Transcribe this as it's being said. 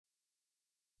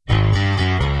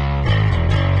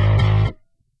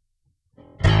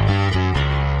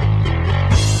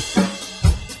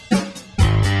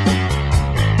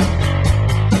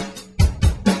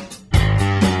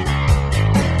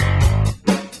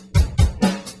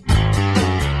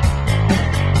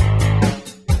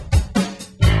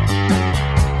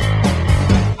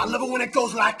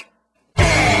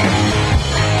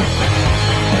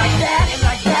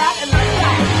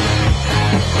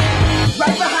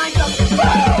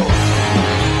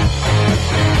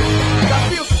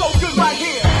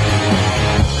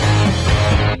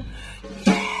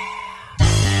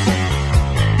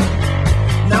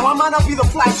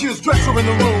sexiest dresser in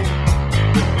the room.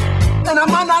 And I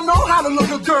might not know how to look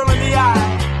a girl in the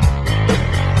eye.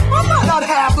 I might not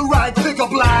have the right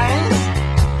pickup lines.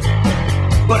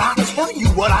 But I'll tell you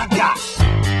what I got.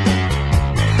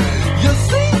 You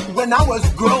see, when I was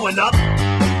growing up,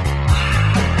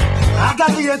 I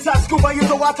got the inside scoop. I used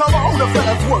to watch all the older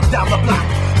fellas work down the block.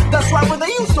 That's right, when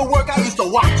they used to work, I used to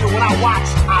watch. And when I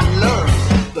watched, I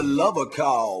learned the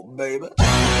Lovercall, baby.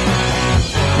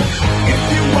 If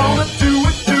you wanna do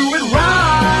it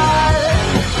right.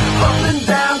 Up and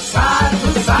down, side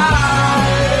to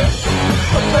side.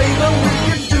 Baby, we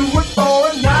can do it for a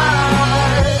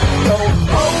night. Don't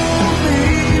hold me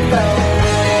back.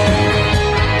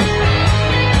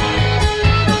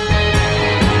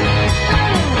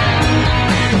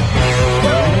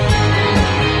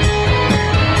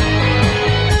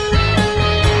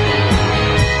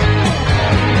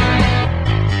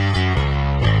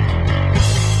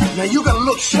 Now you gotta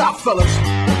look sharp, fellas.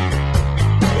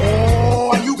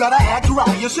 Oh, and you gotta act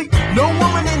right. You see, no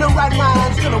woman in her right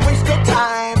mind's gonna waste her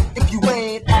time if you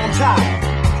ain't on time.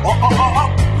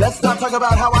 Let's not talk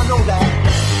about how I know that.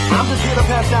 I'm just here to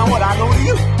pass down what I know to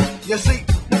you. You see,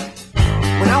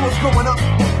 when I was growing up,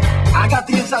 I got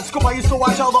the inside scoop. I used to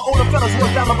watch all the older fellas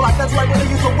work down the block. That's right, when they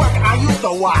used to work, I used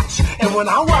to watch. And when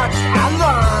I watched, I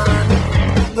learned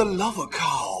the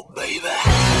Lovercall, baby.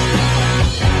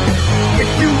 If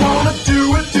you wanna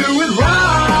do it right.